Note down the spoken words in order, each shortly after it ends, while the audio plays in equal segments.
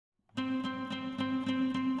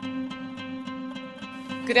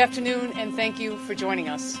Good afternoon, and thank you for joining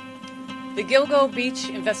us. The Gilgo Beach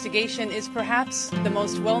investigation is perhaps the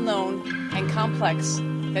most well-known and complex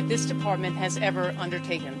that this department has ever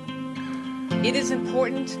undertaken. It is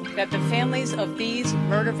important that the families of these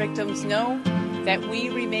murder victims know that we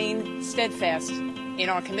remain steadfast in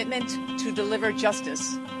our commitment to deliver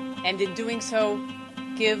justice, and in doing so,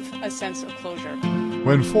 give a sense of closure.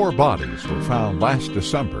 When 4 bodies were found last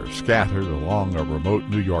December scattered along a remote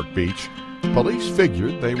New York beach, police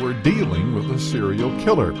figured they were dealing with a serial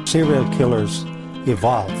killer. Serial killers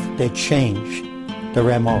evolve. They change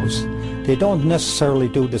their MOs. They don't necessarily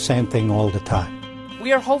do the same thing all the time.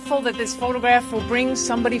 We are hopeful that this photograph will bring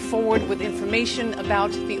somebody forward with information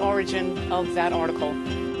about the origin of that article.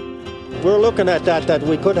 We're looking at that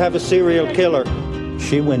we could have a serial killer.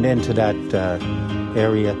 She went into that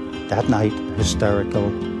area that night, hysterical,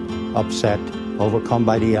 upset, overcome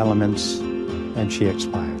by the elements, and she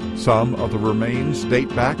expired. Some of the remains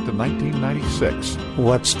date back to 1996.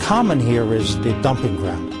 What's common here is the dumping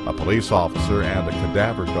ground. A police officer and a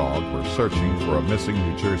cadaver dog were searching for a missing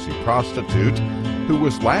New Jersey prostitute who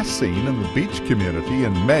was last seen in the beach community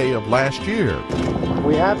in May of last year.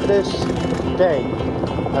 We have this day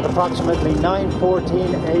at approximately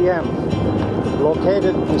 9:14 a.m.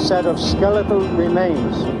 located a set of skeletal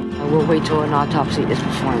remains. We'll wait till an autopsy is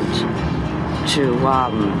performed to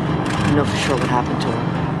know for sure what happened to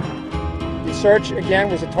her. The search, again,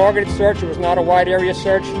 was a targeted search. It was not a wide area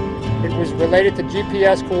search. It was related to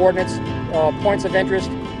GPS coordinates, points of interest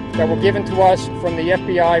that were given to us from the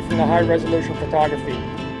FBI from the high-resolution photography.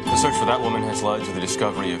 The search for that woman has led to the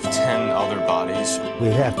discovery of 10 other bodies. We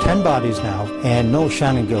have 10 bodies now and no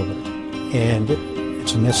Shannon Gilbert, and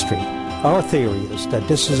it's a mystery. Our theory is that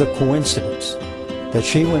this is a coincidence, that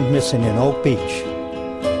she went missing in Oak Beach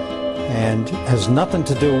and has nothing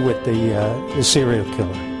to do with the serial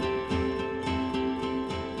killer.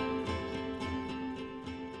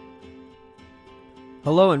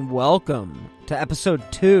 Hello and welcome to episode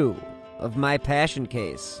 2 of My Passion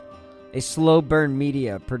Case, a Slow Burn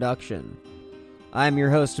Media production. I'm your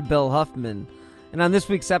host, Bill Huffman, and on this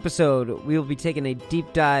week's episode, we will be taking a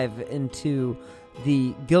deep dive into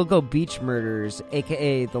the Gilgo Beach murders,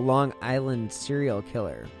 aka the Long Island serial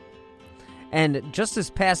killer. And just this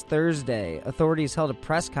past Thursday, authorities held a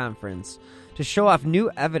press conference to show off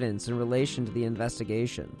new evidence in relation to the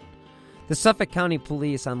investigation. The Suffolk County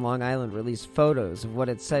Police on Long Island released photos of what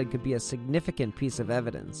it said could be a significant piece of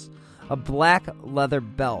evidence, a black leather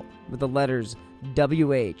belt with the letters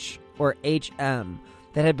WH or HM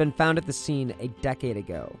that had been found at the scene a decade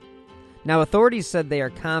ago. Now, authorities said they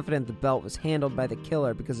are confident the belt was handled by the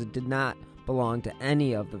killer because it did not belong to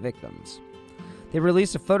any of the victims. They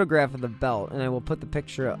released a photograph of the belt, and I will put the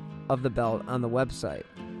picture of the belt on the website.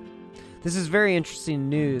 This is very interesting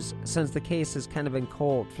news since the case has kind of been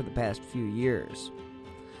cold for the past few years.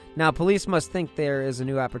 Now, police must think there is a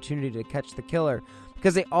new opportunity to catch the killer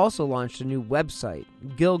because they also launched a new website,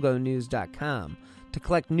 gilgonews.com, to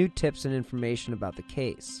collect new tips and information about the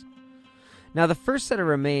case. Now, the first set of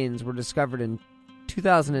remains were discovered in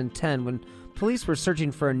 2010 when police were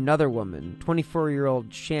searching for another woman,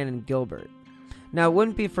 24-year-old Shannon Gilbert. Now, it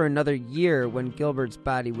wouldn't be for another year when Gilbert's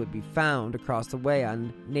body would be found across the way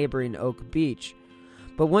on neighboring Oak Beach.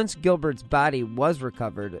 But once Gilbert's body was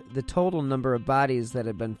recovered, the total number of bodies that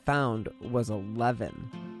had been found was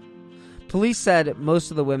 11. Police said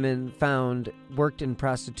most of the women found worked in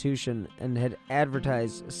prostitution and had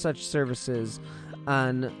advertised such services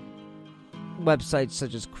on websites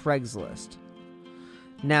such as Craigslist.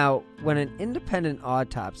 Now, when an independent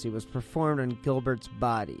autopsy was performed on Gilbert's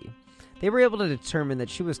body, they were able to determine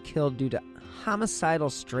that she was killed due to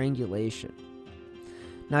homicidal strangulation.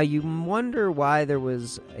 Now, you wonder why there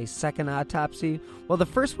was a second autopsy? Well, the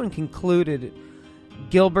first one concluded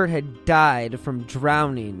Gilbert had died from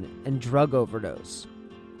drowning and drug overdose.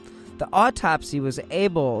 The autopsy was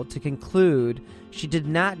able to conclude she did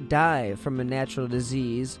not die from a natural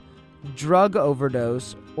disease, drug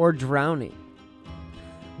overdose, or drowning.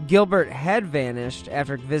 Gilbert had vanished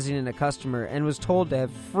after visiting a customer and was told to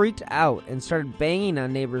have freaked out and started banging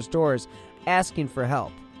on neighbors' doors asking for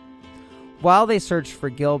help. While they searched for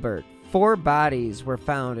Gilbert, 4 bodies were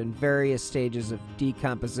found in various stages of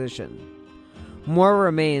decomposition. More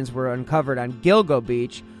remains were uncovered on Gilgo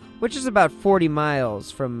Beach, which is about 40 miles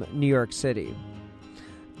from New York City.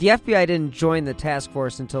 The FBI didn't join the task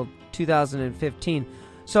force until 2015,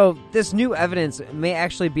 so this new evidence may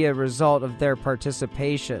actually be a result of their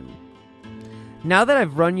participation. Now that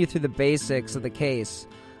I've run you through the basics of the case,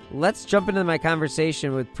 let's jump into my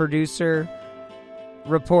conversation with producer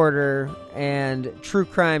reporter and true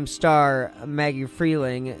crime star Maggie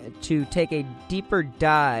Freleng to take a deeper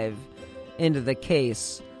dive into the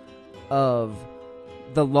case of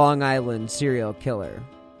the Long Island serial killer.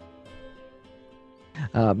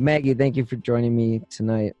 Maggie, thank you for joining me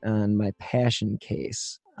tonight on my passion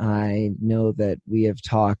case. I know that we have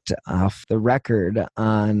talked off the record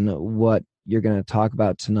on what you're going to talk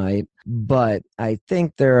about tonight, but I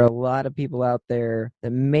think there are a lot of people out there that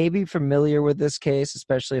may be familiar with this case,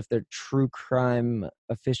 especially if they're true crime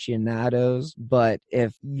aficionados. But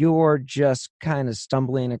if you're just kind of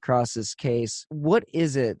stumbling across this case, what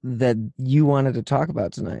is it that you wanted to talk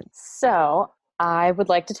about tonight? So I would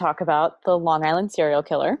like to talk about the Long Island serial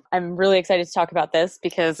killer. I'm really excited to talk about this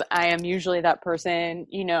because I am usually that person,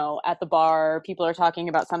 at the bar, people are talking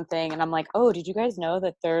about something and I'm like, oh, did you guys know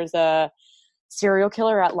that there's a serial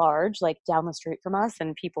killer at large, like down the street from us?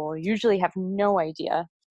 And people usually have no idea.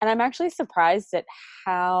 And I'm actually surprised at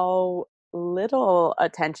how little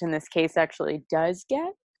attention this case actually does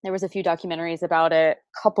get. There was a few documentaries about it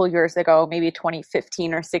a couple years ago, maybe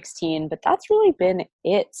 2015 or 16, but that's really been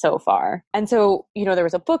it so far. And so, there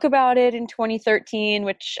was a book about it in 2013,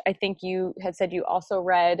 which I think you had said you also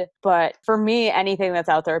read. But for me, anything that's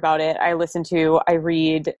out there about it, I listen to, I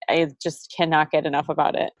read, I just cannot get enough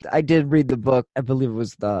about it. I did read the book. I believe it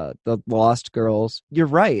was the Lost Girls. You're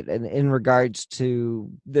right. And in regards to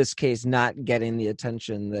this case not getting the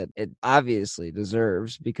attention that it obviously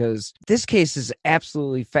deserves, because this case is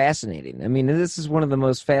absolutely fascinating. I mean, this is one of the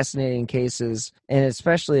most fascinating cases, and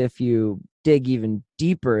especially if you dig even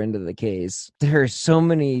deeper into the case, there are so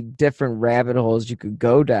many different rabbit holes you could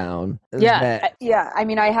go down. Yeah. I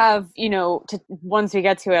mean, I have, once we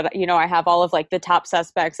get to it, I have all of like the top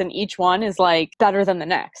suspects and each one is like better than the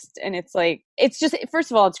next. And it's like, it's just, first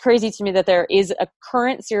of all, it's crazy to me that there is a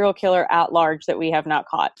current serial killer at large that we have not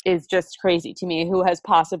caught. Is just crazy to me, who has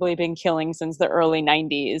possibly been killing since the early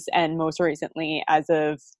 90s and most recently as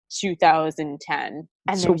of 2010.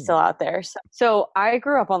 And they're still out there. So I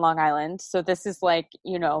grew up on Long Island. So this is like,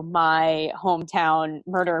 my hometown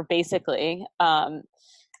murder, basically.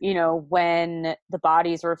 When the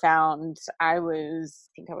bodies were found, I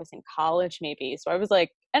think I was in college maybe. So I was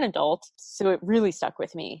like an adult. So it really stuck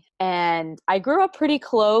with me. And I grew up pretty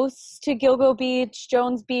close to Gilgo Beach,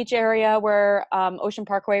 Jones Beach area where Ocean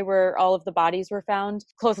Parkway, where all of the bodies were found.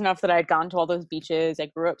 Close enough that I'd gone to all those beaches. I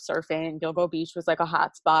grew up surfing. Gilgo Beach was like a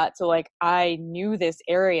hot spot. So like I knew this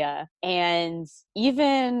area. And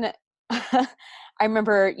even I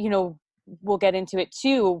remember, we'll get into it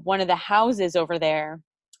too. One of the houses over there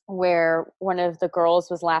where one of the girls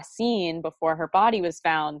was last seen before her body was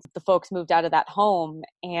found, the folks moved out of that home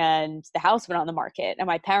and the house went on the market. And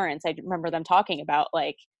my parents, I remember them talking about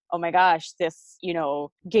like, oh my gosh, this,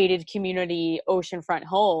 gated community oceanfront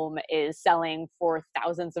home is selling for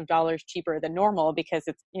thousands of dollars cheaper than normal because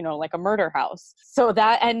it's, like a murder house. So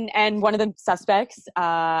that, and one of the suspects,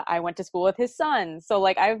 I went to school with his son. So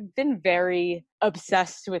like, I've been very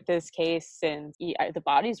obsessed with this case since the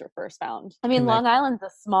bodies were first found. I mean, Long Island's a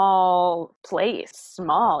small place,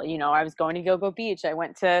 I was going to Gilgo Beach. I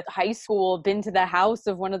went to high school, been to the house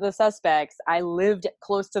of one of the suspects. I lived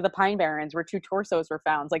close to the Pine Barrens where 2 torsos were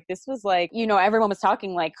found. Like this was like, everyone was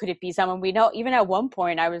talking like, could it be someone we know? Even at one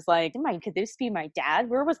point I was like, could this be my dad?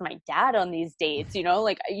 Where was my dad on these dates?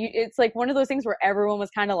 It's like one of those things where everyone was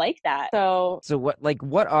kind of like that. So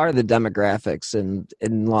what are the demographics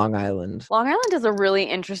in Long Island? Long Island is a really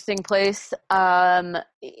interesting place. The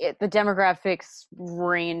demographics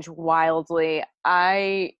range wildly.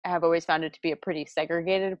 I have always found it to be a pretty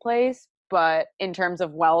segregated place, but in terms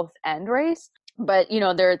of wealth and race. But,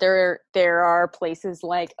 there are places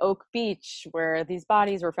like Oak Beach where these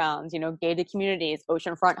bodies were found, gated communities,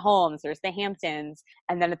 oceanfront homes, there's the Hamptons.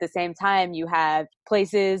 And then at the same time, you have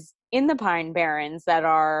places in the Pine Barrens that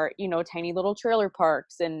are, tiny little trailer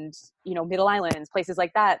parks and, middle islands, places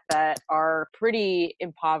like that are pretty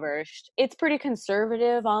impoverished. It's pretty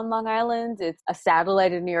conservative on Long Island. It's a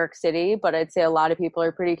satellite of New York City, but I'd say a lot of people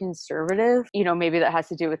are pretty conservative. Maybe that has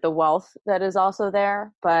to do with the wealth that is also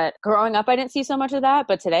there. But growing up, I didn't see so much of that.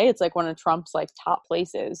 But today it's like one of Trump's like top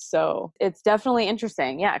places. So it's definitely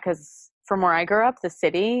interesting. Yeah, because from where I grew up, the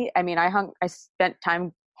city, I mean, I spent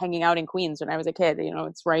time hanging out in Queens when I was a kid.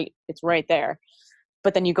 It's right there.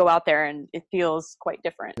 But then you go out there and it feels quite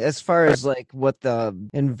different. As far as like what the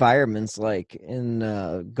environment's like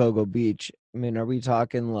in Gogo Beach, I mean, are we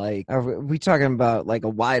talking about like a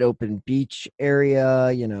wide open beach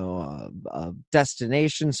area, you know, a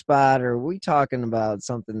destination spot, or are we talking about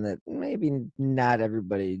something that maybe not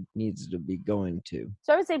everybody needs to be going to?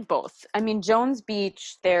 So I would say both. I mean, Jones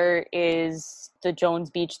Beach, there is the Jones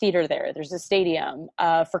Beach Theater there. There's a stadium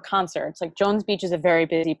for concerts. Like Jones Beach is a very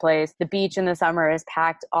busy place. The beach in the summer is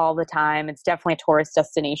packed all the time. It's definitely a tourist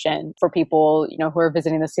destination for people, you know, who are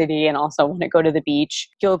visiting the city and also want to go to the beach.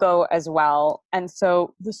 Gilgo as well. And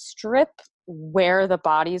so the strip where the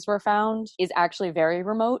bodies were found is actually very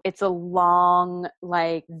remote. It's a long,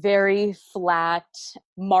 like very flat,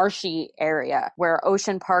 marshy area where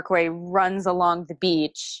Ocean Parkway runs along the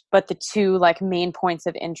beach, but the two like main points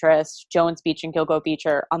of interest, Jones Beach and Gilgo Beach,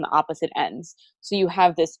 are on the opposite ends. So you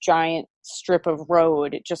have this giant strip of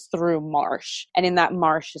road just through marsh. And in that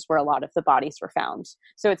marsh is where a lot of the bodies were found.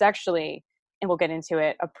 So it's actually, and we'll get into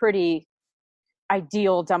it, a pretty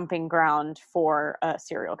ideal dumping ground for a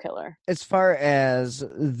serial killer. As far as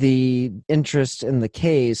the interest in the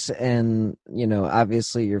case and, you know,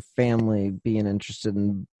 obviously your family being interested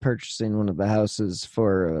in purchasing one of the houses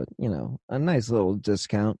for, you know, a nice little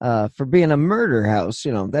discount for being a murder house,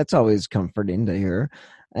 you know, that's always comforting to hear.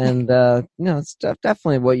 And, you know, it's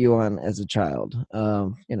definitely what you want as a child.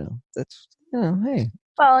 You know, that's, you know, hey.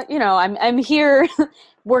 Well, you know, I'm here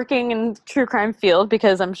working in true crime field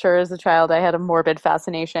because I'm sure as a child I had a morbid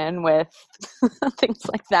fascination with things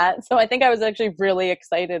like that. So I think I was actually really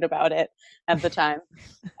excited about it at the time.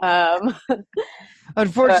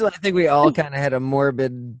 Unfortunately, I think we all kind of had a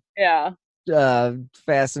morbid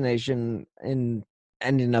fascination in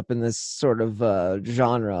ending up in this sort of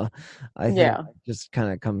genre. I think it just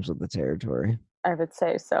kind of comes with the territory. I would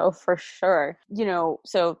say so, for sure. You know,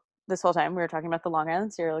 so this whole time we were talking about the Long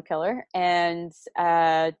Island serial killer, and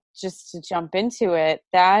just to jump into it,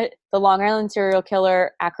 that the Long Island serial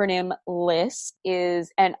killer acronym LISK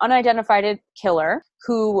is an unidentified killer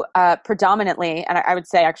who predominantly, and I would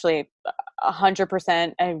say actually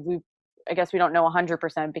 100%, and I guess we don't know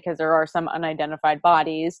 100% because there are some unidentified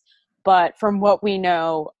bodies, but from what we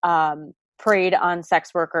know, preyed on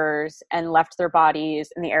sex workers and left their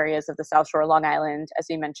bodies in the areas of the South Shore, Long Island, as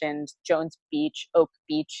we mentioned, Jones Beach, Oak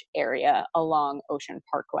Beach area along Ocean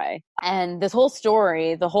Parkway. And this whole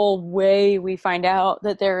story, the whole way we find out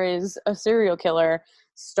that there is a serial killer,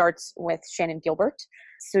 starts with Shannon Gilbert.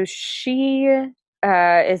 So she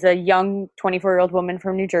is a young 24-year-old woman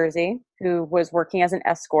from New Jersey who was working as an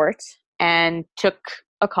escort and took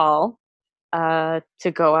a call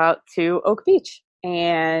to go out to Oak Beach.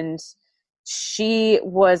 And she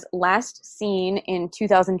was last seen in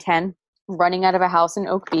 2010 running out of a house in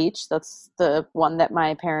Oak Beach. That's the one that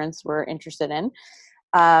my parents were interested in,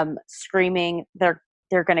 screaming, they're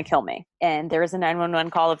going to kill me. And there was a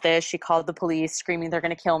 911 call of this. She called the police screaming, they're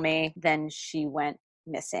going to kill me. Then she went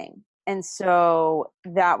missing. And so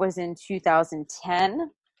that was in 2010.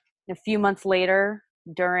 A few months later,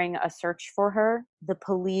 during a search for her, the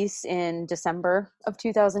police in December of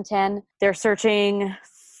 2010, they're searching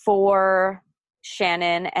for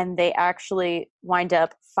Shannon, and they actually wind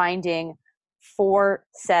up finding 4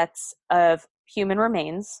 sets of human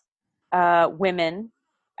remains, women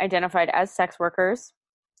identified as sex workers,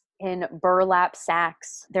 in burlap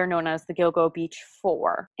sacks. They're known as the Gilgo Beach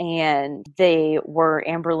 4. And they were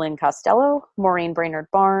Amberlynn Costello, Maureen Brainerd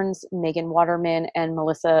Barnes, Megan Waterman, and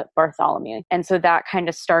Melissa Bartholomew. And so that kind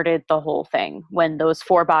of started the whole thing when those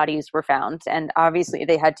 4 bodies were found. And obviously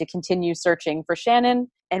they had to continue searching for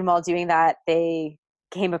Shannon. And while doing that, they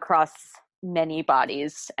came across many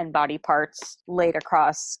bodies and body parts laid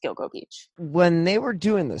across Gilgo Beach. When they were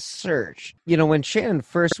doing the search, you know, when Shannon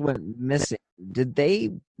first went missing, did they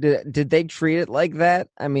treat it like that?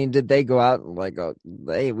 I mean, did they go out and like, oh,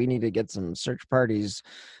 hey, we need to get some search parties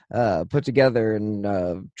put together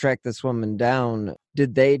and track this woman down?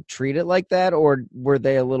 Did they treat it like that, or were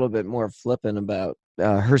they a little bit more flippant about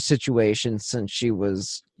her situation since she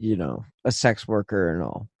was, you know, a sex worker and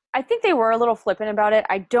all? I think they were a little flippant about it.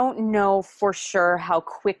 I don't know for sure how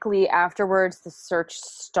quickly afterwards the search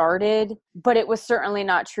started, but it was certainly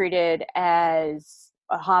not treated as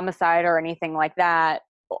a homicide or anything like that,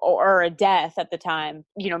 or a death at the time,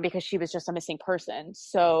 you know, because she was just a missing person.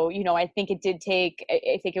 So, you know, I think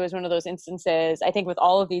it was one of those instances, I think with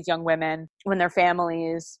all of these young women, when their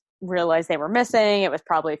families realized they were missing. It was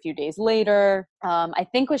probably a few days later. I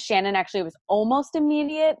think with Shannon, actually, it was almost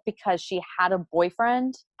immediate because she had a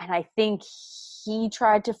boyfriend. And I think he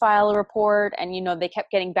tried to file a report, and, they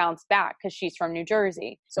kept getting bounced back because she's from New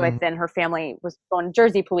Jersey. So then her family was going to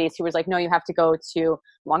Jersey police, who was like, no, you have to go to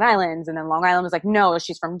Long Island. And then Long Island was like, no,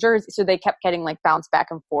 she's from Jersey. So they kept getting like bounced back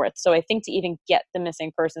and forth. So I think to even get the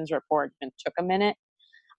missing persons report even took a minute.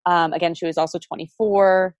 Again, she was also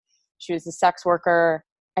 24. She was a sex worker.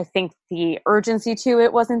 I think the urgency to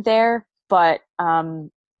it wasn't there, but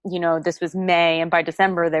this was May, and by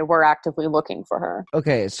December they were actively looking for her.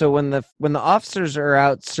 Okay, so when the officers are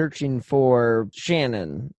out searching for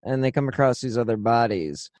Shannon and they come across these other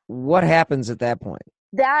bodies, what happens at that point?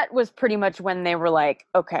 That was pretty much when they were like,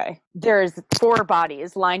 okay, there's 4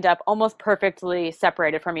 bodies lined up almost perfectly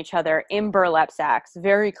separated from each other in burlap sacks.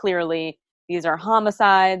 Very clearly, these are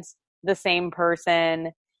homicides, the same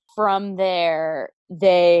person. From there,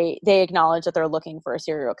 they acknowledge that they're looking for a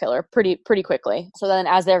serial killer pretty quickly. So then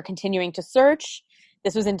as they're continuing to search,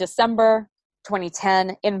 this was in December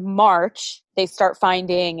 2010. In March, they start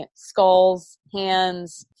finding skulls,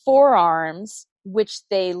 hands, forearms, which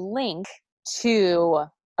they link to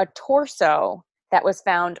a torso that was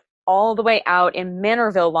found all the way out in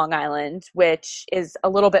Manorville, Long Island, which is a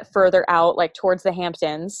little bit further out, like towards the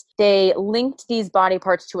Hamptons. They linked these body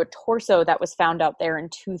parts to a torso that was found out there in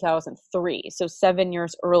 2003, so 7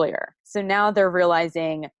 years earlier. So now they're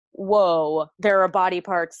realizing, whoa, there are body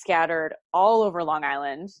parts scattered all over Long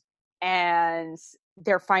Island, and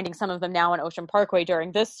they're finding some of them now on Ocean Parkway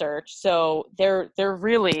during this search. So they're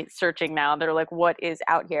really searching now. They're like, what is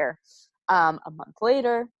out here? A month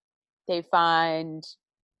later, they find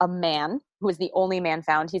a man who is the only man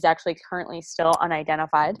found. He's actually currently still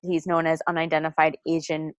unidentified. He's known as unidentified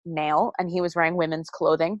Asian male, and he was wearing women's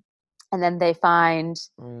clothing. And then they find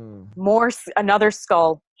another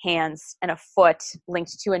skull, hands, and a foot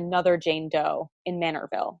linked to another Jane Doe in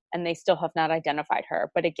Manorville. And they still have not identified her.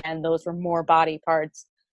 But again, those were more body parts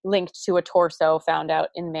linked to a torso found out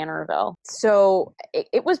in Manorville. So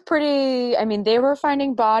it was pretty, they were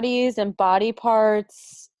finding bodies and body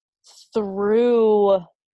parts through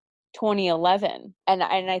 2011. And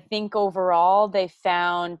I think overall they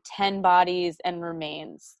found 10 bodies and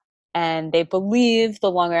remains. And they believe the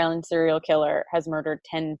Long Island serial killer has murdered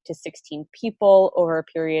 10 to 16 people over a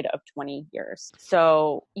period of 20 years.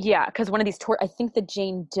 So, yeah, because one of these, I think the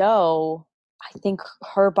Jane Doe, I think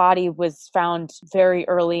her body was found very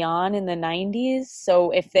early on in the 90s.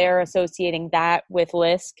 So if they're associating that with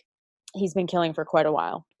Lisk, he's been killing for quite a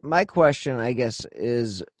while. My question, I guess,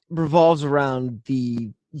 revolves around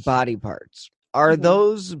the body parts. Are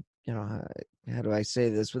those, how do I say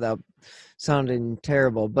this without sounding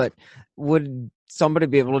terrible, but would somebody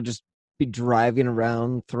be able to just be driving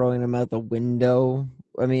around, throwing them out the window?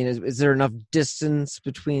 Is there enough distance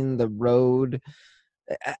between the road?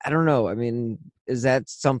 I don't know. Is that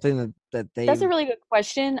something that they... That's a really good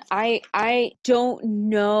question. I don't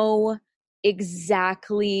know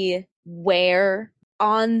exactly where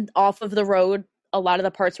off of the road a lot of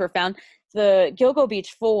the parts were found. The Gilgo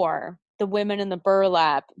Beach 4, the women in the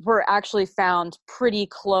burlap, were actually found pretty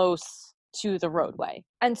close to the roadway.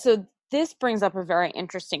 And so this brings up a very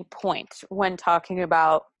interesting point when talking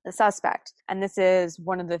about the suspect. And this is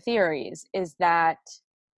one of the theories, is that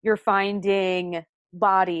you're finding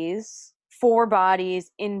bodies, 4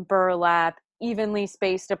 bodies in burlap, evenly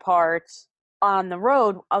spaced apart on the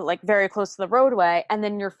road, like very close to the roadway. And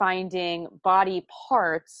then you're finding body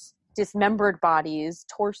parts, dismembered bodies,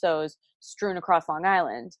 torsos, strewn across Long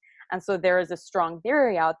Island. And so there is a strong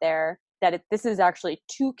theory out there that this is actually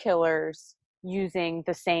 2 killers using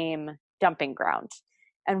the same dumping ground.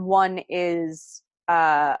 And one is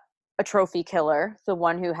a trophy killer, the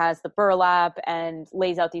one who has the burlap and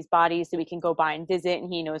lays out these bodies so we can go by and visit,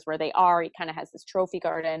 and he knows where they are. He kind of has this trophy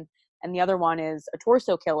garden. And the other one is a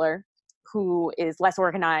torso killer who is less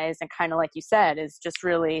organized and kind of, like you said, is just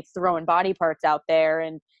really throwing body parts out there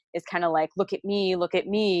and is kind of like, look at me,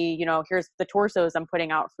 here's the torsos I'm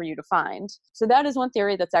putting out for you to find. So that is one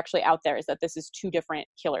theory that's actually out there, is that this is 2 different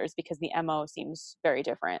killers because the MO seems very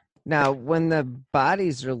different. Now, when the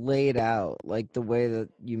bodies are laid out, like the way that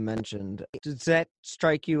you mentioned, does that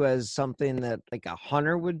strike you as something that like a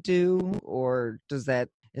hunter would do? Or is that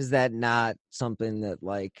not something that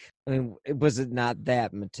was it not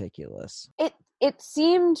that meticulous? It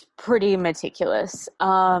seemed pretty meticulous.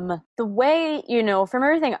 The way, from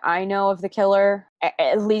everything I know of the killer,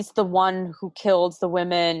 at least the one who killed the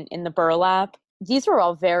women in the burlap, these were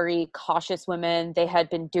all very cautious women. They had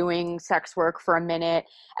been doing sex work for a minute.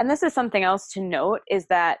 And this is something else to note, is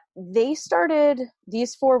that these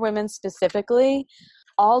 4 women specifically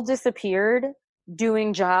all disappeared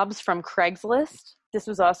doing jobs from Craigslist. This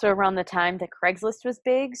was also around the time that Craigslist was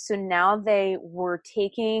big. So now they were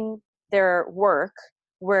taking their work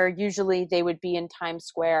where usually they would be in Times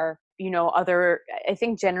Square, I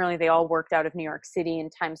think generally they all worked out of New York City in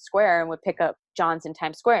Times Square and would pick up Johns in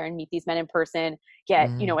Times Square and meet these men in person, get,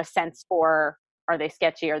 a sense for, are they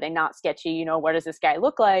sketchy? Are they not sketchy? What does this guy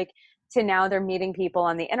look like? To now they're meeting people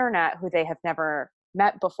on the internet who they have never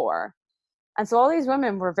met before. And so all these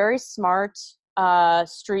women were very smart,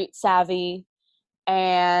 street savvy,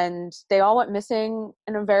 and they all went missing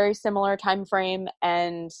in a very similar time frame,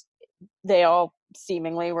 and they all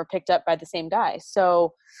seemingly were picked up by the same guy.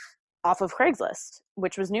 So off of Craigslist,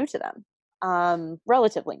 which was new to them,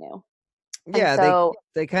 relatively new. Yeah, so,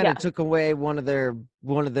 they kind of took away one of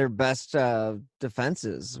their best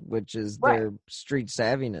defenses, which is their street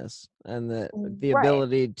savviness and the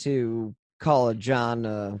ability to call a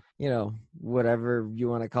John, whatever you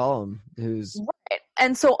want to call him, who's right.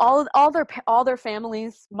 And so all their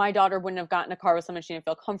families, my daughter wouldn't have gotten a car with someone she didn't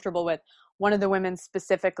feel comfortable with. One of the women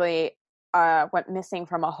specifically went missing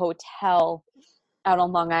from a hotel out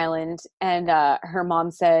on Long Island, and her mom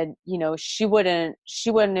said,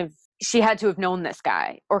 she had to have known this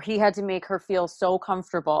guy, or he had to make her feel so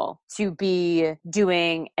comfortable to be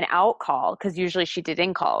doing an out call, because usually she did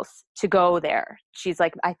in calls, to go there. She's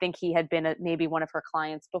like, I think he had been maybe one of her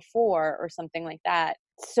clients before or something like that.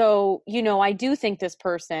 So, I do think this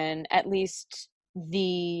person, at least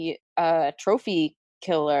the trophy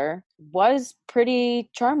killer, was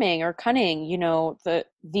pretty charming or cunning.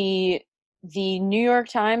 The New York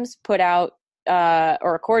Times put out,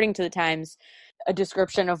 or according to the Times, a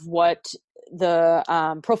description of what the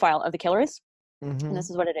profile of the killer is. Mm-hmm. And this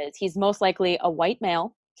is what it is. He's most likely a white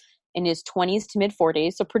male in his 20s to mid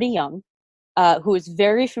 40s, so pretty young, who is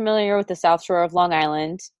very familiar with the South Shore of Long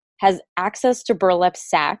Island, has access to burlap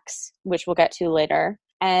sacks, which we'll get to later,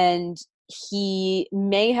 and he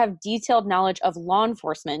may have detailed knowledge of law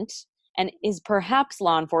enforcement and is perhaps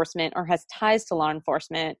law enforcement or has ties to law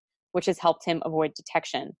enforcement, which has helped him avoid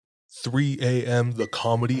detection. 3 a.m., the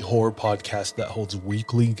comedy horror podcast that holds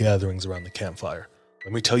weekly gatherings around the campfire.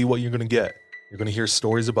 Let me tell you what you're going to get. You're going to hear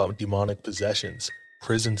stories about demonic possessions,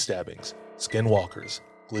 prison stabbings, skinwalkers,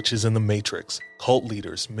 glitches in the Matrix, cult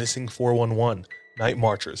leaders, missing 411, night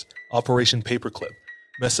marchers, Operation Paperclip,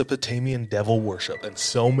 Mesopotamian devil worship, and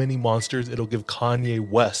so many monsters it'll give Kanye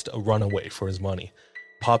West a runaway for his money.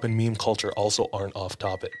 Pop and meme culture also aren't off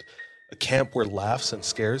topic. A camp where laughs and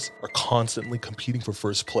scares are constantly competing for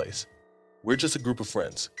first place. We're just a group of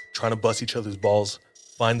friends, trying to bust each other's balls,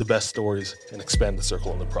 find the best stories, and expand the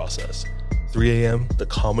circle in the process. 3 a.m., the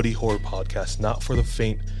comedy horror podcast, not for the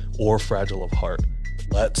faint or fragile of heart.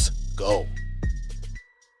 Let's go.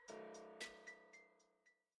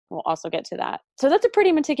 We'll also get to that. So that's a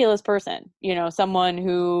pretty meticulous person, someone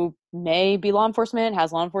who may be law enforcement,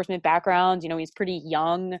 has law enforcement background, he's pretty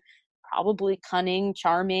young, probably cunning,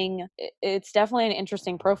 charming. It's definitely an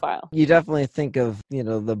interesting profile. You definitely think of,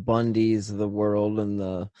 the Bundys of the world and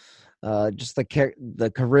the just the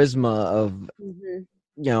charisma of,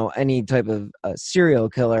 any type of serial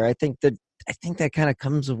killer. I think that kind of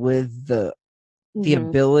comes with the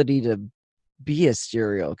ability to be a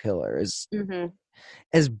serial killer.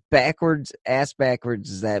 As backwards as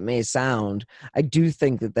that may sound, I do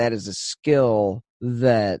think that is a skill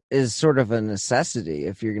that is sort of a necessity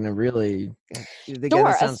if you're going to really.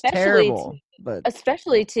 That sounds terrible, but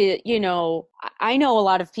especially to I know a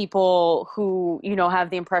lot of people who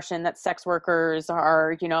have the impression that sex workers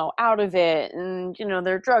are out of it and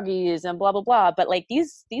they're druggies and blah blah blah. But like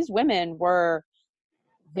these women were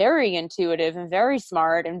very intuitive and very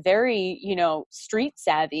smart and very street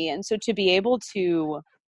savvy, and so to be able to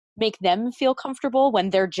make them feel comfortable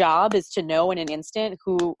when their job is to know in an instant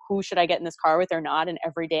who should I get in this car with or not, and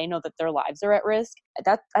every day know that their lives are at risk.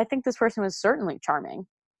 That I think this person was certainly charming,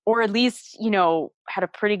 or at least had a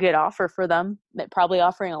pretty good offer for them, probably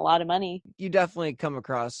offering a lot of money. You definitely come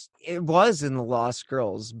across, it was in the Lost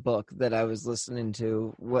Girls book that I was listening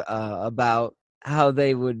to about how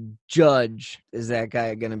they would judge, is that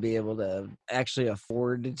guy going to be able to actually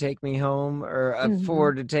afford to take me home, or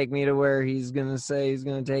afford to take me to where he's going to say he's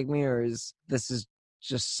going to take me, or is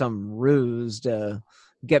just some ruse to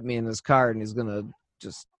get me in his car and he's going to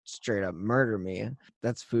just straight up murder me?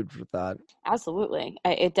 That's food for thought. Absolutely.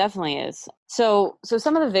 It definitely is. So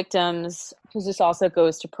some of the victims, because this also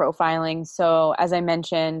goes to profiling. So as I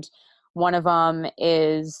mentioned, one of them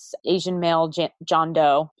is Asian male John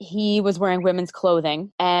Doe. He was wearing women's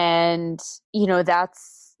clothing, and that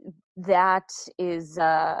is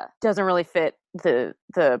doesn't really fit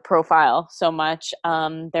the profile so much.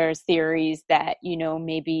 There's theories that, you know,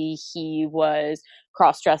 maybe he was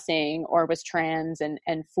cross-dressing or was trans and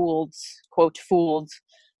fooled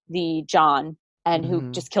the John, and who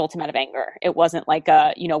just killed him out of anger. It wasn't like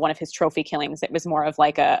a, you know, one of his trophy killings. It was more of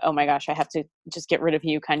like a, oh my gosh, I have to just get rid of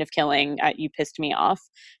you kind of killing. You pissed me off.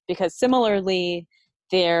 Because similarly,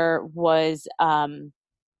 there was a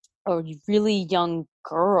really young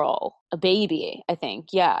girl, a baby, I think.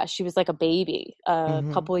 Yeah, she was like a baby, a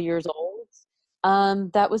couple of years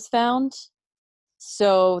old, that was found.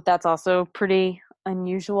 So that's also pretty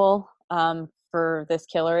unusual for this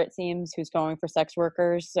killer, it seems, who's going for sex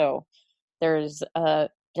workers. So there's a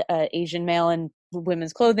Asian male in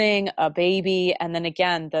women's clothing, a baby, and then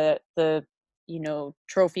again the you know,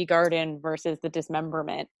 trophy garden versus the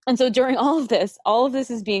dismemberment. And so during all of this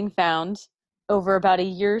is being found over about a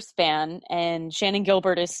year span, and Shannan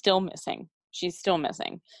Gilbert is still missing. She's still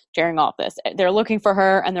missing during all of this. They're looking for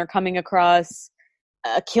her, and they're coming across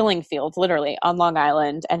a killing field, literally, on Long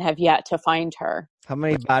Island, and have yet to find her. How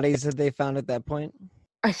many bodies had they found at that point?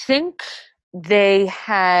 I think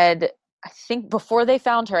before they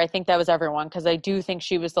found her, I think that was everyone, because I do think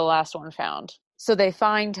she was the last one found. So they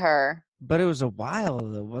find her. But it was a while,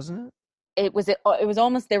 though, wasn't it? It was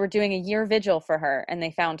almost, they were doing a year vigil for her, and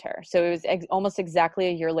they found her. So it was almost exactly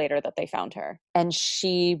a year later that they found her. And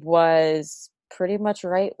she was pretty much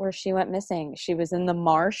right where she went missing. She was in the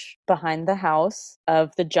marsh behind the house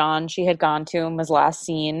of the John she had gone to and was last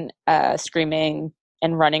seen screaming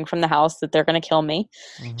and running from the house that they're going to kill me.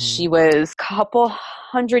 She was a couple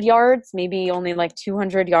hundred yards, maybe only like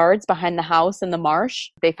 200 yards behind the house in the marsh.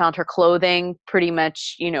 They found her clothing pretty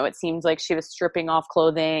much, you know, it seems like she was stripping off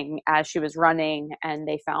clothing as she was running, and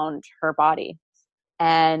they found her body.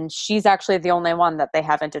 And she's actually the only one that they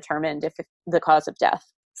haven't determined if the cause of death.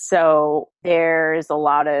 So there's a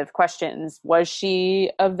lot of questions. Was she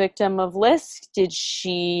a victim of Lisk? Did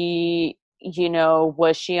she, you know,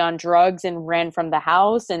 was she on drugs and ran from the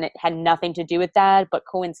house and it had nothing to do with that? But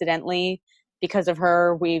coincidentally, because of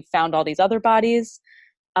her, we found all these other bodies.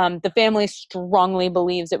 The family strongly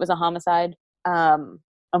believes it was a homicide.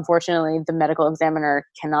 Unfortunately, the medical examiner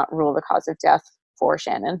cannot rule the cause of death for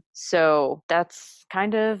Shannan. So that's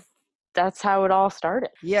how it all started.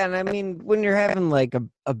 Yeah, and I mean, when you're having like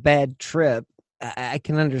a bad trip, I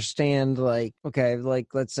can understand, like, okay, like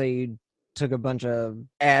let's say you took a bunch of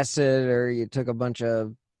acid or you took a bunch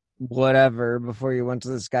of whatever before you went to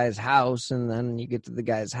this guy's house, and then you get to the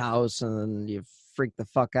guy's house and then you freak the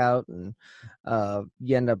fuck out and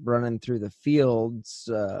you end up running through the fields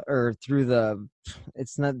or through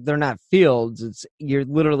they're not fields, you're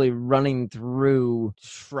literally running through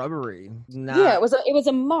shrubbery. Yeah, it was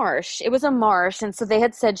a marsh. It was a marsh, and so they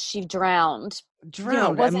had said she drowned. You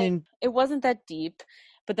know, it wasn't that deep,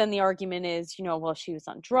 but then the argument is, you know, well, she was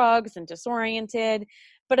on drugs and disoriented.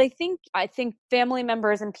 But I think family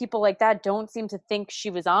members and people like that don't seem to think she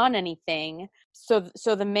was on anything. So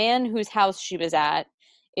the man whose house she was at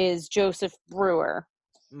is Joseph Brewer.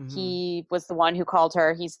 He was the one who called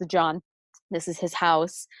her. He's the John. This is his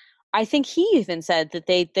house. I think he even said that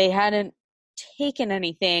they hadn't taken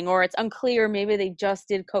anything, or it's unclear. Maybe they just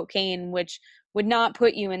did cocaine, which would not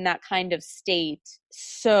put you in that kind of state.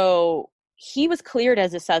 So he was cleared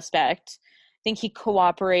as a suspect. I think he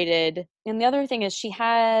cooperated. And the other thing is she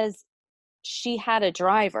had a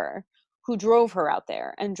driver who drove her out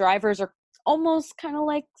there, and drivers are almost kind of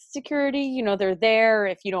like security. You know, they're there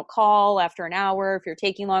if you don't call after an hour. If you're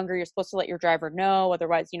taking longer, you're supposed to let your driver know.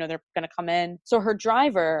 Otherwise, you know, they're going to come in. So her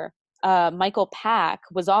driver, Michael Pack,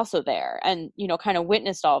 was also there and, you know, kind of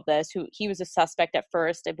witnessed all of this. He was a suspect at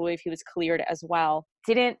first. I believe he was cleared as well.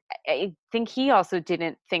 I think he also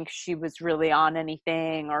didn't think she was really on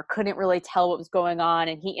anything or couldn't really tell what was going on.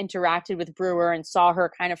 And he interacted with Brewer and saw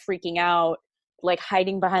her kind of freaking out, like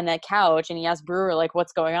hiding behind that couch. And he asked Brewer, like,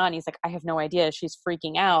 what's going on? He's like, I have no idea. She's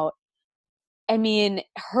freaking out. I mean,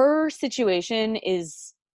 her situation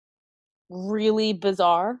is really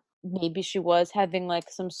bizarre. Maybe she was having like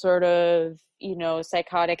some sort of, you know,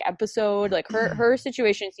 psychotic episode. Like her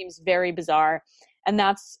situation seems very bizarre. And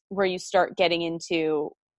that's where you start getting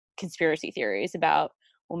into conspiracy theories about,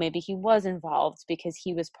 well, maybe he was involved because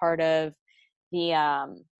he was part of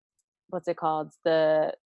the, what's it called?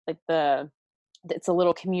 It's a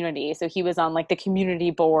little community. So he was on like the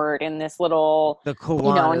community board in this little, the Kiwanis,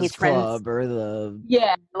 you know, and he's club friends, or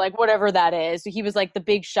yeah, like whatever that is. So he was like the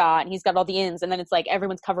big shot, and he's got all the ins, and then it's like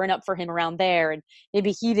everyone's covering up for him around there, and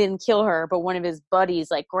maybe he didn't kill her, but one of his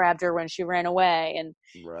buddies like grabbed her when she ran away. And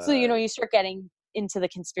so, you know, you start getting into the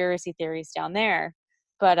conspiracy theories down there.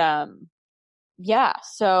 But yeah,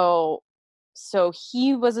 so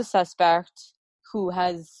he was a suspect. who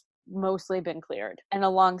has mostly been cleared. And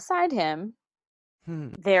alongside him,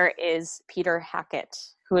 there is Peter Hackett,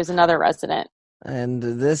 who is another resident. And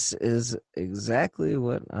this is exactly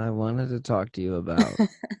what I wanted to talk to you about.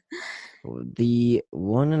 The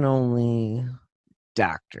one and only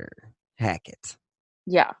Dr. Hackett.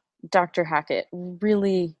 Yeah, Dr. Hackett,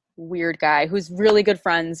 really weird guy who's really good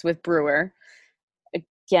friends with Brewer.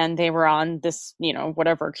 Again, they were on this,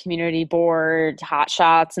 whatever community board, hot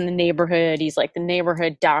shots in the neighborhood. He's like the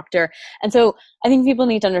neighborhood doctor. And so I think people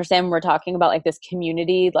need to understand when we're talking about like this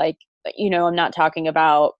community, like, I'm not talking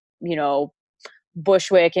about,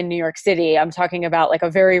 Bushwick in New York City. I'm talking about like a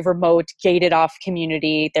very remote, gated off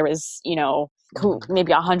community. There was,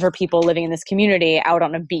 maybe 100 people living in this community out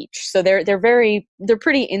on a beach. So they're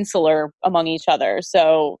pretty insular among each other.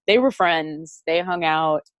 So they were friends. They hung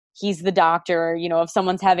out. He's the doctor. If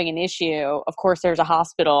someone's having an issue, of course there's a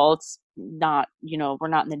hospital. It's not, we're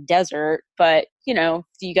not in the desert, but if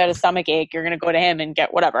you got a stomach ache, you're going to go to him and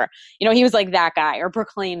get whatever. He was like that guy, or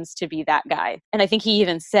proclaims to be that guy. And I think he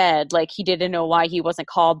even said like he didn't know why he wasn't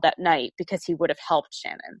called that night, because he would have helped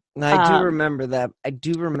Shannon. And I do remember that. I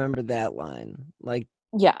do remember that line. Like,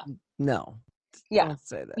 yeah, no, yeah, don't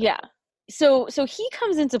say that. Yeah. So he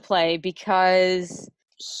comes into play because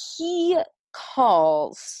he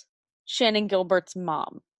calls Shannon Gilbert's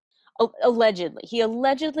mom. Allegedly. He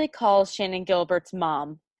allegedly calls Shannon Gilbert's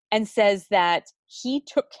mom and says that he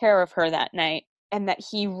took care of her that night and that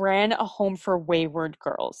he ran a home for wayward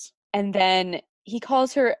girls. And then he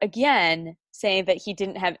calls her again, saying that he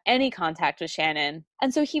didn't have any contact with Shannon.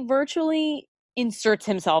 And so he virtually inserts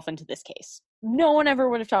himself into this case. No one ever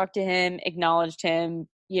would have talked to him, acknowledged him,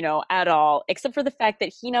 at all, except for the fact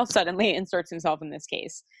that he now suddenly inserts himself in this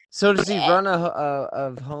case. So does he run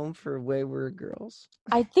a home for wayward girls?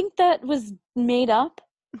 I think that was made up.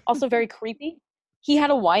 Also very creepy. He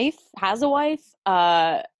had a wife, has a wife.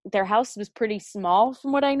 Their house was pretty small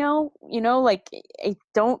from what I know. Like I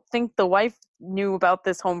don't think the wife knew about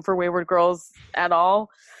this home for wayward girls at all,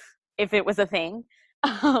 if it was a thing.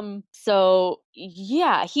 So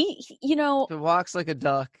yeah, he He walks like a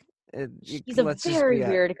duck. He's a very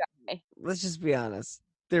weird guy. Let's just be honest.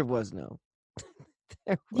 There was no.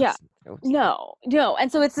 No. And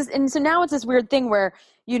so it's this, and so now it's this weird thing where,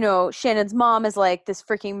 Shannon's mom is like, this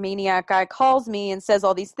freaking maniac guy calls me and says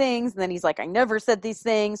all these things, and then he's like, I never said these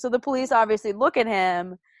things. So the police obviously look at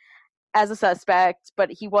him as a suspect, but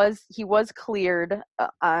he was cleared.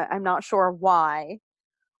 I'm not sure why.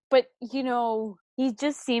 But, he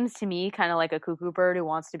just seems to me kind of like a cuckoo bird who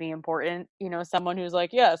wants to be important. Someone who's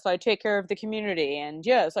like, yes, I take care of the community. And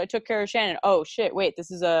yes, I took care of Shannon. Oh, shit, wait,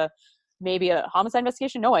 this is maybe a homicide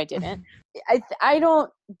investigation? No, I didn't. I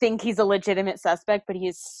don't think he's a legitimate suspect, but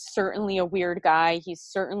he's certainly a weird guy. He's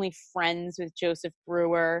certainly friends with Joseph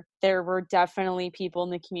Brewer. There were definitely people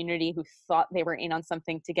in the community who thought they were in on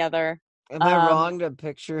something together. Am I wrong to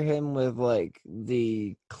picture him with like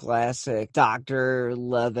the classic doctor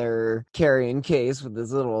leather carrying case with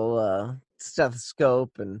his little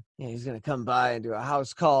stethoscope, and he's gonna come by and do a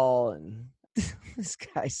house call, and this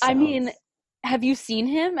guy sounds... I mean, have you seen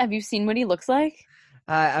him? Have you seen what he looks like?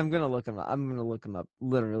 I'm gonna look him up. I'm gonna look him up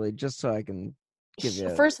literally just so I can give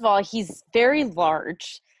you. First of all, he's very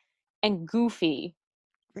large and goofy,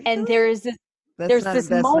 really? And there's this moment.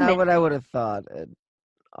 That's not what I would have thought.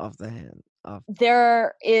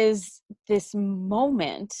 There is this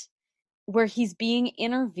moment where he's being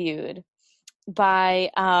interviewed by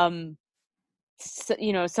some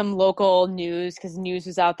local news, because news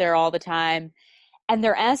was out there all the time, and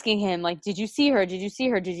they're asking him like, did you see her, did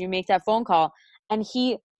you make that phone call? And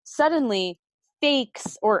he suddenly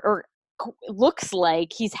fakes or looks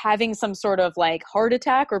like he's having some sort of like heart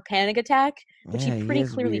attack or panic attack, which he pretty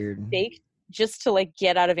clearly faked just to like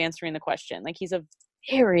get out of answering the question. Like, he's a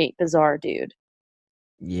very bizarre dude.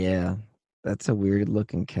 Yeah, that's a weird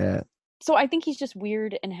looking cat. So I think he's just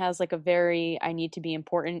weird and has like a very I need to be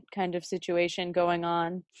important kind of situation going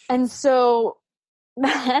on. And so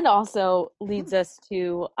that also leads us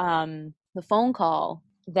to the phone call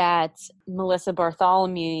that Melissa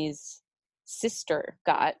Bartholomew's sister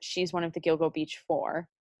got. She's one of the Gilgo Beach Four.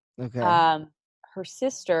 Okay. Her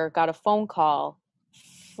sister got a phone call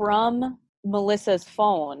from Melissa's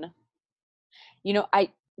phone.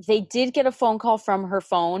 They did get a phone call from her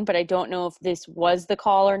phone, but I don't know if this was the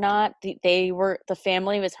call or not. The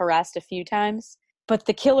family was harassed a few times, but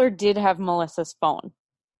the killer did have Melissa's phone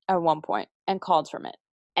at one point and called from it.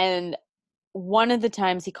 And one of the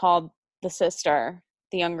times he called the sister,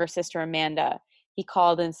 the younger sister, Amanda, he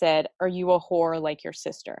called and said, "Are you a whore like your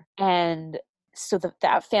sister?" And so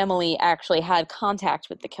that family actually had contact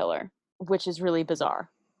with the killer, which is really bizarre.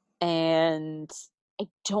 and I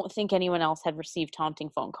don't think anyone else had received taunting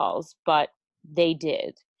phone calls, but they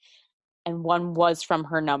did. And one was from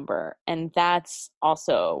her number. And that's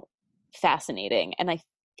also fascinating. And I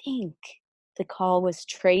think the call was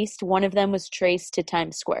traced. One of them was traced to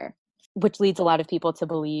Times Square, which leads a lot of people to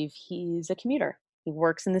believe he's a commuter. He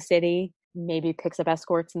works in the city, maybe picks up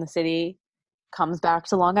escorts in the city, comes back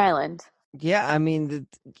to Long Island. Yeah, I mean,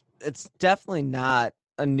 it's definitely not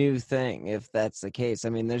a new thing if that's the case. I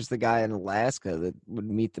mean, there's the guy in Alaska that would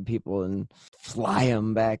meet the people and fly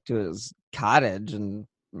them back to his cottage and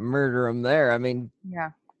murder them there. I mean,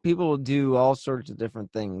 yeah, people will do all sorts of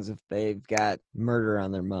different things if they've got murder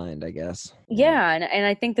on their mind, I guess. Yeah, and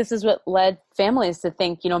I think this is what led families to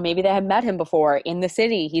think, maybe they had met him before in the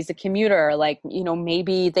city. He's a commuter. Like,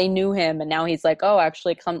 maybe they knew him and now he's like, oh,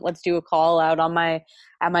 actually come, let's do a call out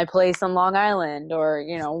at my place on Long Island or,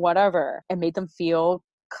 whatever. It made them feel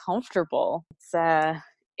comfortable.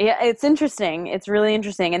 It's interesting. It's really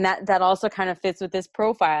interesting. And that also kind of fits with this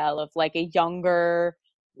profile of like a younger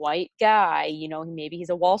white guy, maybe he's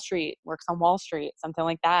works on Wall Street, something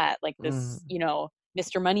like that. Like this,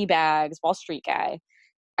 Mr. Moneybags, Wall Street guy.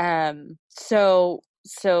 So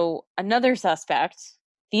another suspect.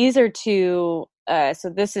 These are two. So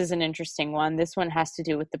this is an interesting one. This one has to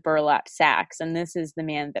do with the burlap sacks, and this is the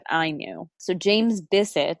man that I knew. So James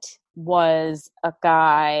Bissett was a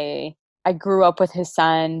guy. I grew up with his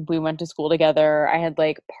son. We went to school together. I had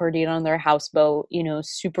like partied on their houseboat,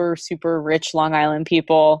 super, super rich Long Island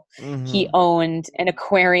people. Mm-hmm. He owned an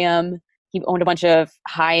aquarium. He owned a bunch of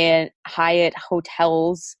Hyatt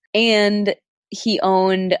hotels, and he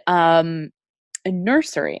owned a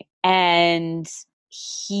nursery. And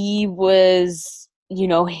he was,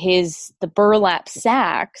 the burlap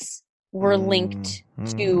sacks were linked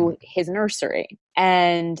to his nursery.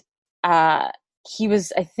 And he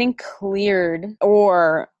was, I think, cleared,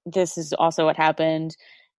 or this is also what happened,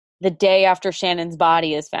 the day after Shannon's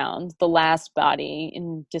body is found, the last body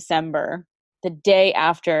in December, the day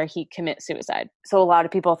after he commits suicide. So a lot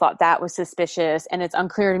of people thought that was suspicious, and it's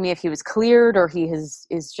unclear to me if he was cleared or he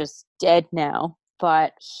is just dead now.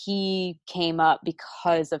 But he came up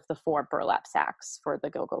because of the 4 burlap sacks for the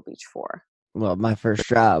Gilgo Beach 4. Well, my first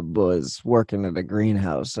job was working at a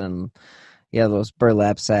greenhouse, and yeah, those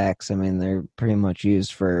burlap sacks, I mean, they're pretty much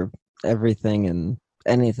used for everything and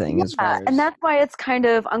anything as far as... And that's why it's kind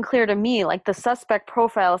of unclear to me. Like the suspect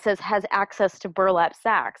profile says has access to burlap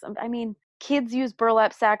sacks. I mean, kids use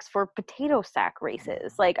burlap sacks for potato sack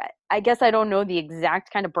races. Like, I guess I don't know the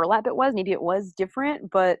exact kind of burlap it was. Maybe it was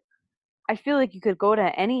different, but I feel like you could go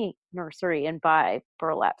to any nursery and buy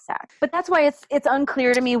burlap sacks. But that's why it's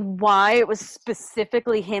unclear to me why it was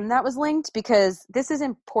specifically him that was linked, because this is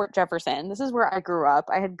in Port Jefferson. This is where I grew up.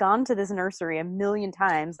 I had gone to this nursery a million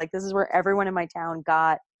times. Like, this is where everyone in my town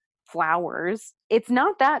got flowers. It's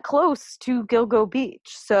not that close to Gilgo Beach.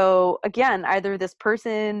 So again, either this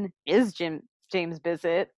person is James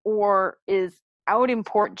Bissett or is out in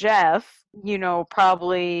Port Jeff,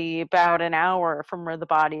 probably about an hour from where the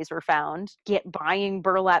bodies were found, buying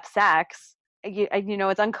burlap sacks.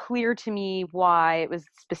 It's unclear to me why it was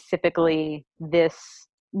specifically this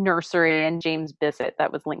nursery and James Bissett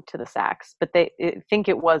that was linked to the sacks, but I think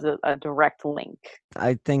it was a direct link.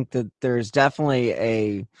 I think that there's definitely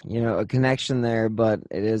a connection there, but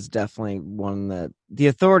it is definitely one that the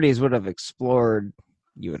authorities would have explored,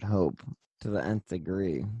 you would hope, to the nth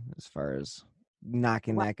degree as far as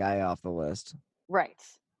knocking that guy off the list. Right.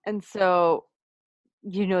 And so,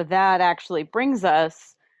 that actually brings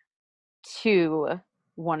us to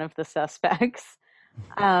one of the suspects,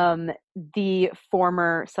 the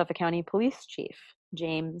former Suffolk County Police Chief,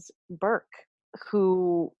 James Burke,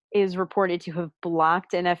 who is reported to have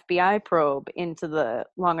blocked an FBI probe into the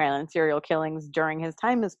Long Island serial killings during his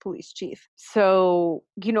time as police chief. So,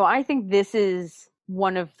 I think this is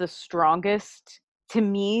one of the strongest, to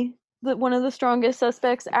me, one of the strongest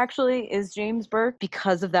suspects actually is James Burke,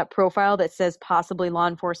 because of that profile that says possibly law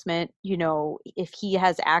enforcement, if he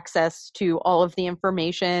has access to all of the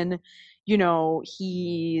information,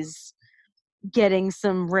 he's getting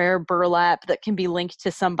some rare burlap that can be linked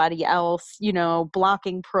to somebody else,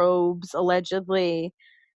 blocking probes allegedly.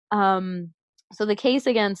 So the case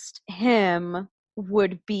against him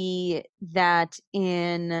would be that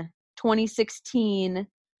in 2016,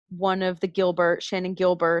 one of the Shannon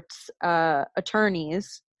Gilbert's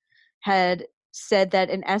attorneys had said that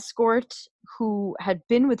an escort who had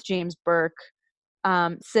been with James Burke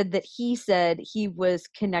said that he was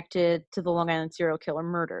connected to the Long Island serial killer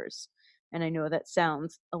murders. And I know that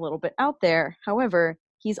sounds a little bit out there. However,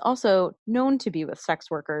 he's also known to be with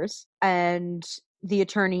sex workers. And the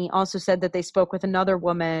attorney also said that they spoke with another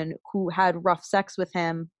woman who had rough sex with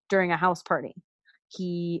him during a house party.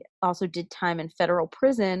 He also did time in federal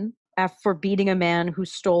prison for beating a man who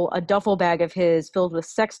stole a duffel bag of his filled with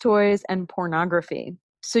sex toys and pornography.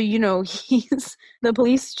 So, he's the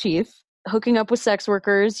police chief hooking up with sex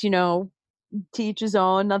workers, to each his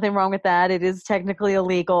own. Nothing wrong with that. It is technically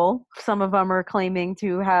illegal. Some of them are claiming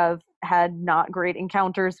to have had not great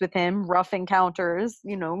encounters with him, rough encounters.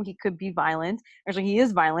 He could be violent. Actually, he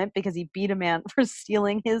is violent because he beat a man for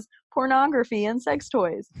stealing his pornography and sex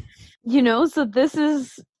toys. So this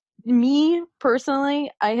is me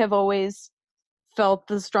personally. I have always felt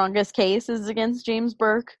the strongest case is against James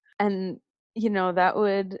Burke. And, that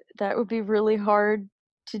would be really hard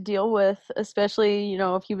to deal with, especially,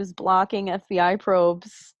 if he was blocking FBI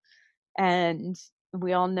probes. And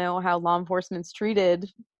we all know how law enforcement's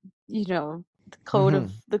treated, the code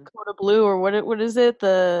of blue, or what is it?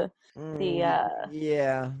 The Blue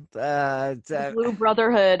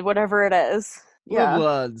Brotherhood, whatever it is. Blue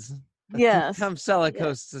Bloods. Yes. Tom Selleck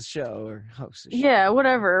hosts the show or hosts the show. Yeah,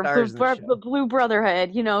 whatever. The The Blue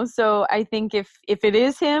Brotherhood, So I think if it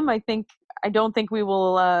is him, I don't think we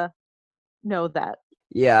will know that.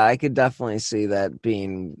 Yeah, I could definitely see that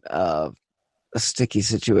being a sticky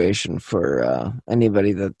situation for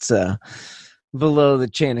anybody that's below the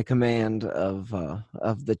chain of command of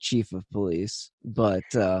the chief of police. But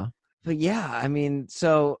yeah, I mean,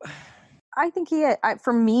 so I think he is.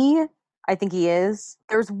 For me, I think he is.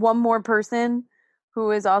 There's one more person who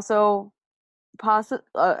is also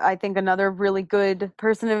I think another really good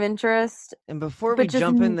person of interest. And before we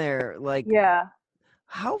jump in there,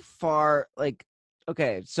 how far,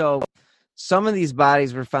 okay, so some of these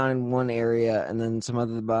bodies were found in one area and then some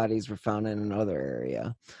other bodies were found in another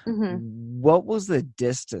area. Mm-hmm. What was the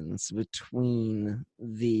distance between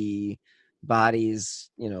the bodies,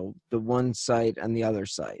 the one site and the other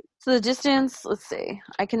site? So the distance, let's see,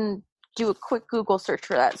 I can do a quick Google search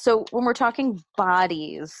for that. So when we're talking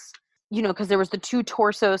bodies, because there was the 2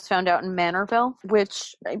 torsos found out in Manorville,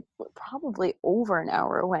 which probably over an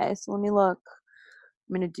hour away. So let me look.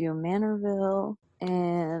 I'm going to do Manorville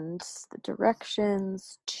and the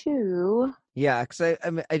directions to... Yeah, because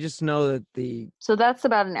I just know that So that's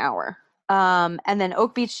about an hour. And then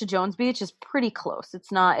Oak Beach to Jones Beach is pretty close.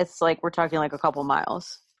 It's like we're talking like a couple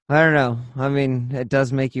miles. I don't know. I mean, it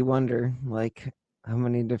does make you wonder, how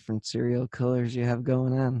many different serial killers you have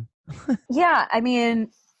going on. Yeah, I mean...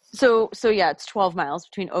 So yeah, it's 12 miles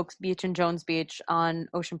between Oaks Beach and Jones Beach on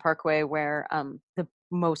Ocean Parkway, where the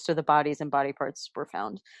most of the bodies and body parts were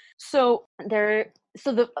found. So the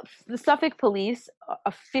Suffolk police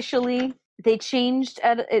officially, they changed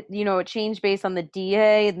it changed based on the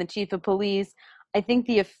DA and the chief of police. I think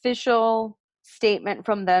the official statement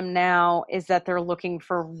from them now is that they're looking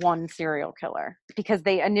for one serial killer, because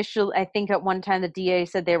I think at one time the DA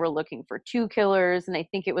said they were looking for 2 killers, and I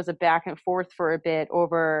think it was a back and forth for a bit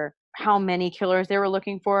over how many killers they were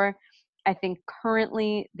looking for. I think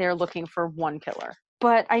currently they're looking for 1 killer.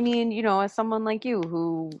 But I mean, as someone like you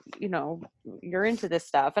who, you're into this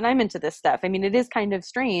stuff and I'm into this stuff, I mean, it is kind of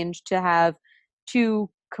strange to have 2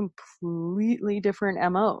 completely different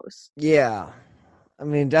MOs. Yeah. I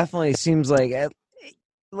mean, definitely seems like,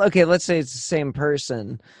 okay, let's say it's the same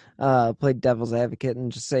person, play devil's advocate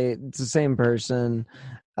and just say it's the same person,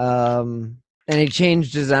 and he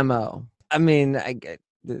changed his MO. I mean,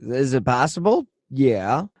 is it possible?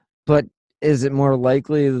 Yeah. But is it more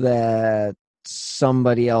likely that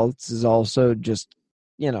somebody else is also just,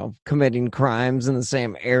 committing crimes in the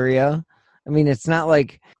same area? I mean, it's not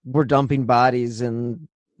like we're dumping bodies in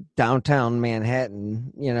downtown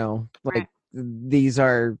Manhattan, Right. This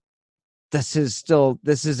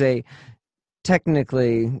is a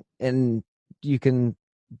technically, and you can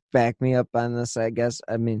back me up on this, I guess.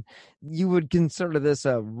 I mean, you would consider this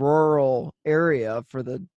a rural area for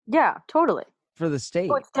the... Yeah, totally. For the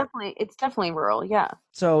state. Oh, it's definitely rural, yeah.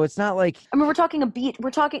 So it's not like... I mean, we're talking a beach.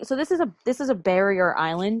 So this is a barrier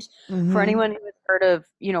island. Mm-hmm. For anyone who has heard of,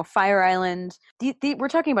 Fire Island. We're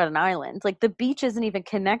talking about an island. Like, the beach isn't even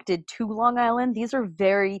connected to Long Island. These are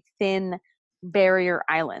very thin barrier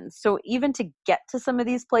islands. So even to get to some of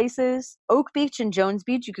these places, Oak Beach and Jones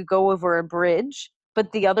Beach, you could go over a bridge.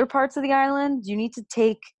 But the other parts of the island, you need to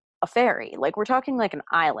take a ferry. Like, we're talking like an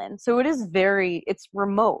island. So it's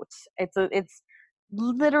remote. It's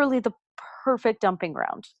literally the perfect dumping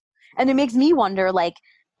ground. And it makes me wonder,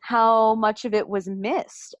 how much of it was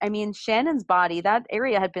missed. I mean, Shannon's body, that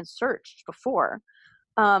area had been searched before.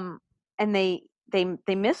 And they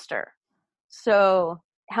missed her. So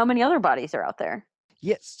how many other bodies are out there?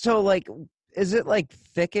 Yes. So, is it like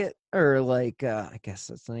thicket or like I guess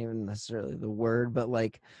that's not even necessarily the word, but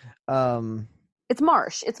like It's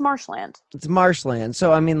marsh. It's marshland. it's marshland.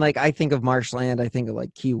 So I mean, like I think of marshland, I think of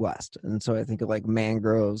like Key West, and so I think of like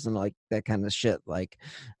mangroves and like that kind of shit. Like,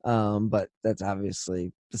 but that's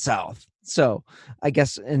obviously the South. So I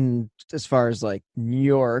guess in as far as like New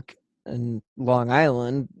York and Long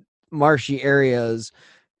Island, marshy areas.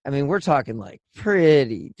 I mean, we're talking like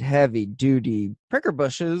pretty heavy duty pricker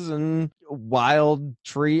bushes and wild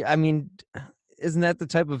tree. I mean, isn't that the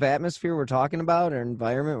type of atmosphere we're talking about or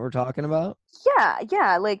environment we're talking about?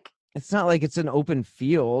 Yeah, like It's not like it's an open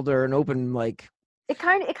field or an open like. it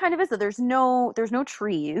kind of is. Though. There's no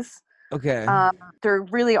trees. Okay. There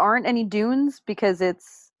really aren't any dunes because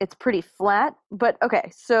it's pretty flat. But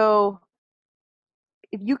okay, so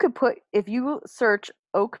if you search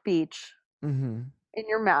Oak Beach Mm-hmm. in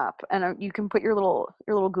your map, and you can put your little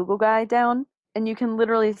Google guide down, and you can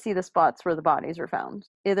literally see the spots where the bodies were found.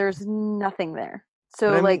 There's nothing there. So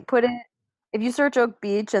But I like mean, if you search Oak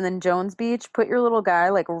Beach and then Jones Beach, put your little guy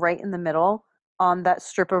like right in the middle on that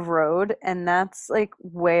strip of road, and that's like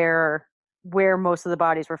where most of the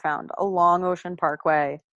bodies were found, along Ocean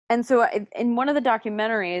Parkway. And so in one of the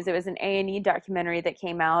documentaries, it was an A&E documentary that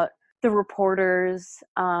came out, the reporters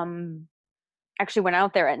actually went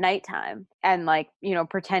out there at nighttime and like,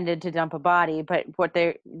 pretended to dump a body. But what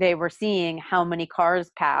they were seeing how many cars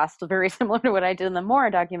passed, very similar to what I did in the Mora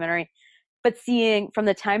documentary, but seeing from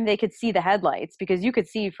the time they could see the headlights, because you could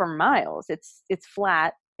see for miles, it's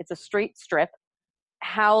flat, it's a straight strip,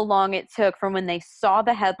 how long it took from when they saw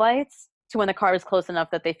the headlights to when the car was close enough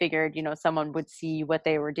that they figured, someone would see what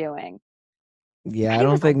they were doing. yeah, It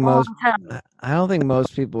was a long time. I don't think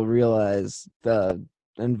most people realize the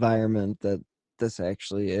environment that this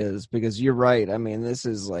actually is, because you're right. I mean, this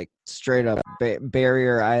is like straight up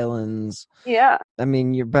barrier islands. Yeah. I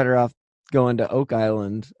mean, you're better off going to Oak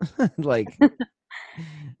Island. Like,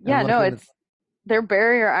 yeah, no, they're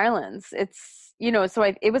barrier islands. It's,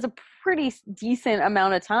 so it was a pretty decent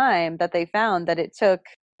amount of time that they found that it took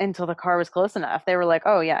until the car was close enough. They were like,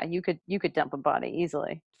 oh yeah, you could dump a body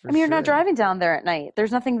easily. You're not driving down there at night.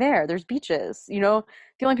 There's nothing there. There's beaches. The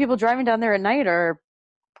only people driving down there at night are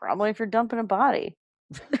probably if you're dumping a body.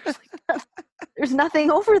 There's nothing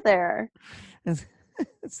over there.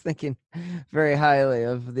 It's thinking very highly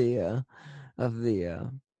of the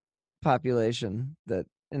population that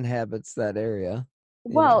inhabits that area.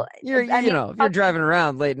 Well, if you're driving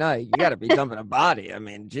around late night, you got to be dumping a body. I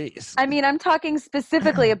mean, geez. I mean, I'm talking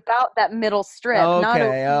specifically about that middle strip.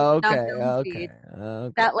 Okay.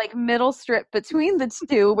 That like middle strip between the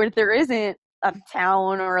two, where there isn't a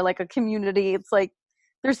town or like a community. It's like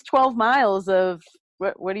there's 12 miles of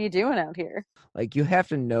what are you doing out here? Like, you have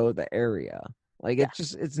to know the area. Like,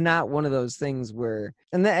 it's not one of those things where,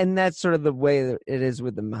 and that's sort of the way that it is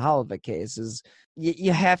with the Mihaljevic case, is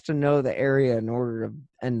you have to know the area in order to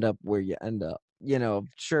end up where you end up.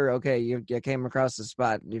 Sure, okay, you came across the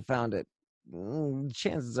spot and you found it.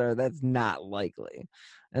 Chances are that's not likely.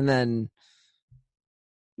 And then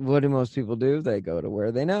what do most people do? They go to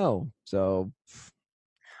where they know. So,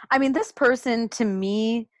 I mean, this person to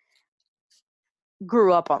me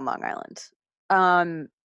grew up on Long Island.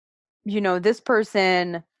 This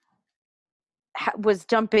person was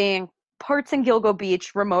dumping parts in Gilgo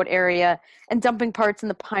Beach, remote area, and dumping parts in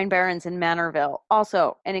the Pine Barrens in Manorville,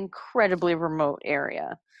 also an incredibly remote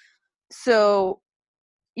area. So,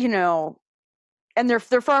 and they're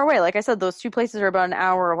far away. Like I said, those two places are about an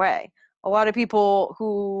hour away. A lot of people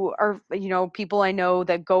who are, people I know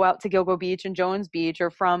that go out to Gilgo Beach and Jones Beach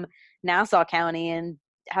are from Nassau County and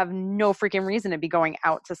have no freaking reason to be going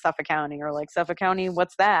out to Suffolk County, or like, Suffolk County,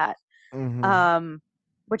 what's that? Mm-hmm.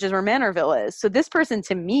 Which is where Manorville is. So this person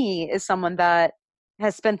to me is someone that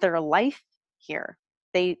has spent their life here.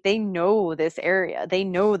 They know this area. They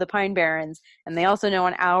know the Pine Barrens, and they also know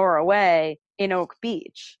an hour away in Oak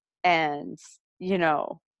Beach and,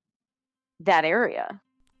 that area.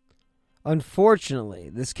 Unfortunately,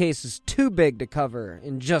 this case is too big to cover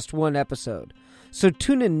in just one episode, so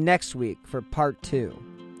tune in next week for part 2.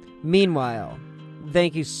 Meanwhile,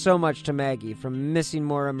 thank you so much to Maggie from Missing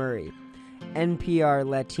Maura Murray, NPR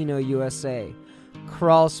Latino USA,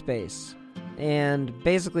 Crawl Space, and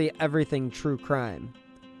basically everything true crime.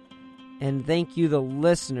 And thank you, the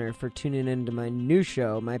listener, for tuning in to my new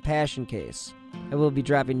show, My Passion Case. I will be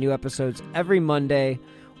dropping new episodes every Monday,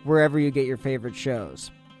 wherever you get your favorite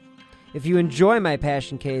shows. If you enjoy My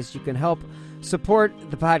Passion Case, you can help support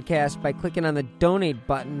the podcast by clicking on the donate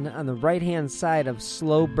button on the right-hand side of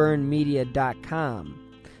slowburnmedia.com.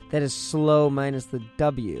 That is slow minus the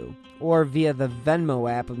W. Or via the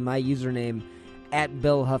Venmo app with my username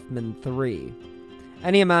 @BillHuffman3.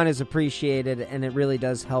 Any amount is appreciated, and it really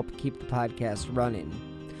does help keep the podcast running.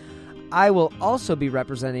 I will also be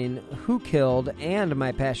representing Who Killed and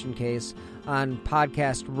My Passion Case on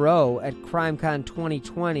Podcast Row at CrimeCon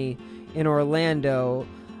 2020 in Orlando,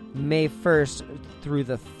 May 1st through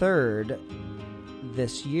the 3rd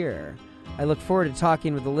this year. I look forward to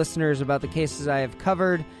talking with the listeners about the cases I have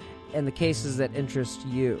covered and the cases that interest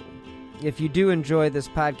you. If you do enjoy this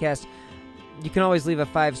podcast, you can always leave a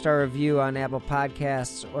 5-star review on Apple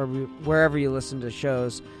Podcasts or wherever you listen to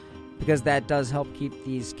shows, because that does help keep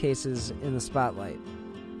these cases in the spotlight.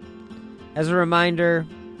 As a reminder,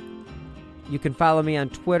 you can follow me on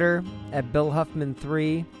Twitter at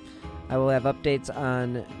BillHuffman3. I will have updates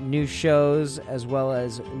on new shows as well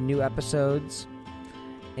as new episodes.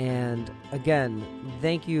 And again,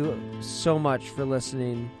 thank you so much for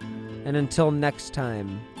listening. And until next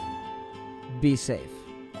time, be safe.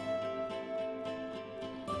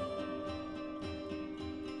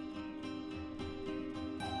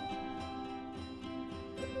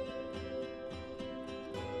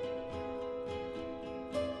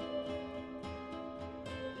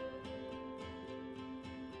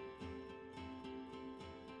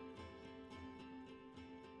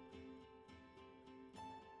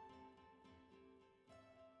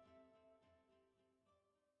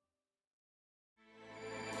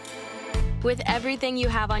 With everything you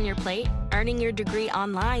have on your plate, earning your degree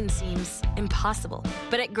online seems impossible.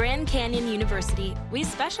 But at Grand Canyon University, we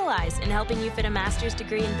specialize in helping you fit a master's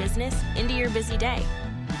degree in business into your busy day.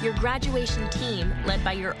 Your graduation team, led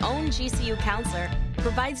by your own GCU counselor,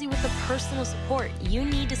 provides you with the personal support you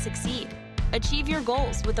need to succeed. Achieve your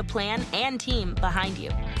goals with a plan and team behind you.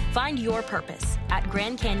 Find your purpose at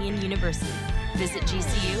Grand Canyon University. Visit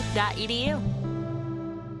gcu.edu.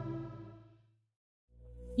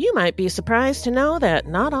 You might be surprised to know that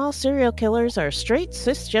not all serial killers are straight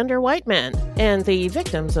cisgender white men, and the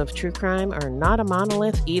victims of true crime are not a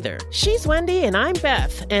monolith either. She's Wendy and I'm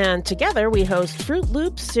Beth, and together we host Fruit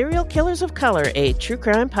Loops Serial Killers of Color, a true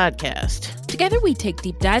crime podcast. Together we take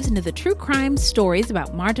deep dives into the true crime stories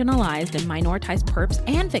about marginalized and minoritized perps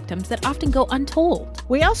and victims that often go untold.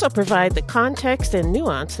 We also provide the context and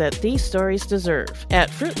nuance that these stories deserve. At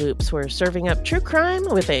Fruit Loops, we're serving up true crime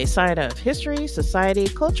with a side of history, society,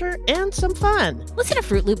 culture, and some fun. Listen to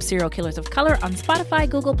Fruit Loops Serial Killers of Color on Spotify,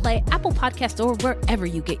 Google Play, Apple Podcasts, or wherever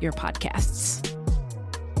you get your podcasts.